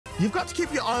You've got to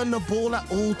keep your eye on the ball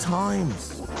at all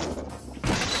times.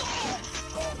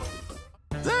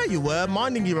 There you were,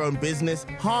 minding your own business,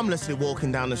 harmlessly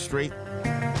walking down the street.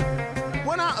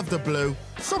 When out of the blue,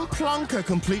 some plonker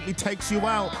completely takes you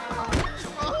out.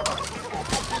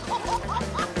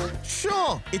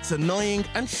 Sure, it's annoying,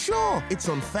 and sure, it's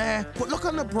unfair, but look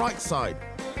on the bright side.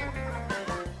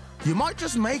 You might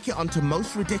just make it onto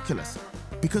Most Ridiculous,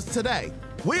 because today,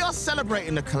 we are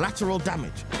celebrating the collateral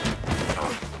damage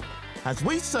as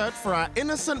we search for our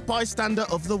innocent bystander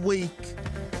of the week.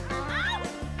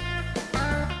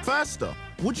 First up,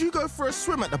 would you go for a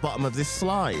swim at the bottom of this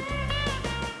slide?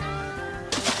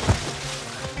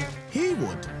 He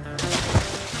would.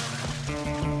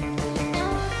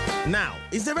 Now,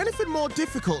 is there anything more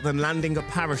difficult than landing a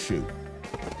parachute?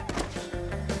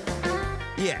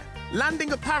 Yeah,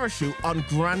 landing a parachute on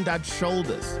Grandad's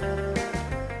shoulders.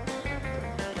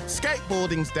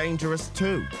 Skateboarding's dangerous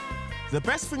too. The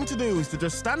best thing to do is to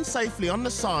just stand safely on the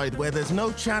side where there's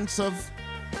no chance of...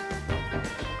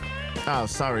 Oh,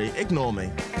 sorry, ignore me.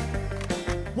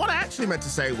 What I actually meant to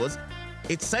say was,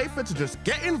 it's safer to just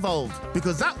get involved,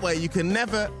 because that way you can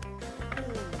never...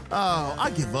 Oh, I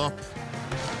give up.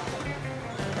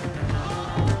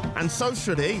 And so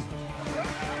should he.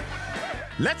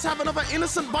 Let's have another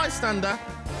innocent bystander.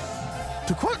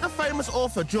 To quote the famous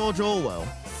author George Orwell,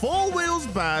 4 wheels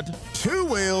bad, 2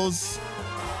 wheels...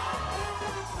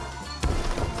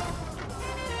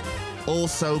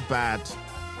 also bad.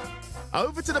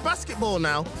 Over to the basketball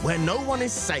now, where no one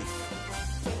is safe.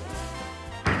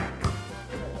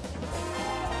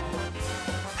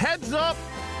 Heads up!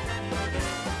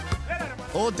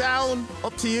 Or down,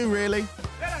 up to you, really.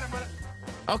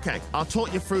 Okay, I'll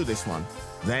talk you through this one.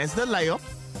 There's the layup.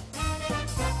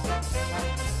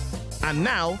 And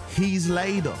now he's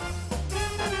laid up.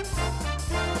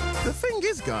 The thing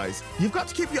is, guys, you've got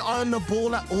to keep your eye on the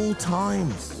ball at all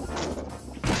times.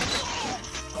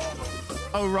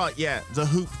 Oh, right, yeah, the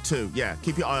hoop too. Yeah,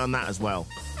 keep your eye on that as well.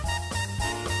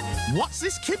 What's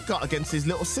this kid got against his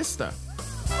little sister?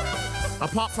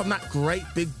 Apart from that great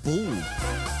big ball.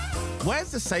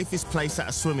 Where's the safest place at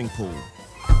a swimming pool?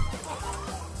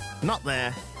 Not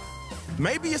there.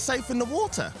 Maybe you're safe in the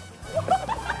water.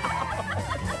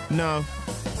 No.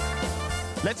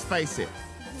 Let's face it,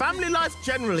 family life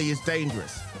generally is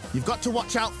dangerous. You've got to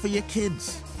watch out for your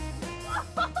kids.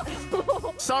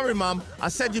 Sorry, Mum, I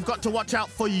said you've got to watch out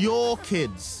for your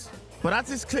kids. But as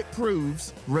this clip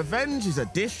proves, revenge is a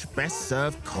dish best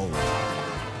served cold.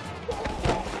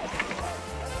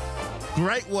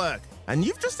 Great work. And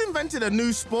you've just invented a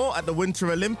new sport at the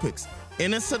Winter Olympics,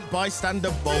 innocent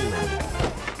bystander bowling.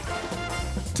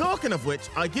 Talking of which,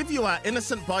 I give you our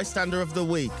innocent bystander of the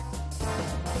week.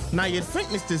 Now, you'd think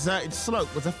this deserted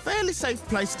slope was a fairly safe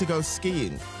place to go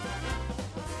skiing.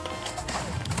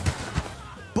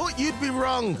 But you'd be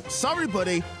wrong. Sorry,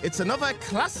 buddy. It's another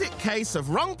classic case of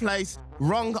wrong place,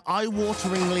 wrong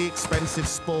eye-wateringly expensive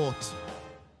sport.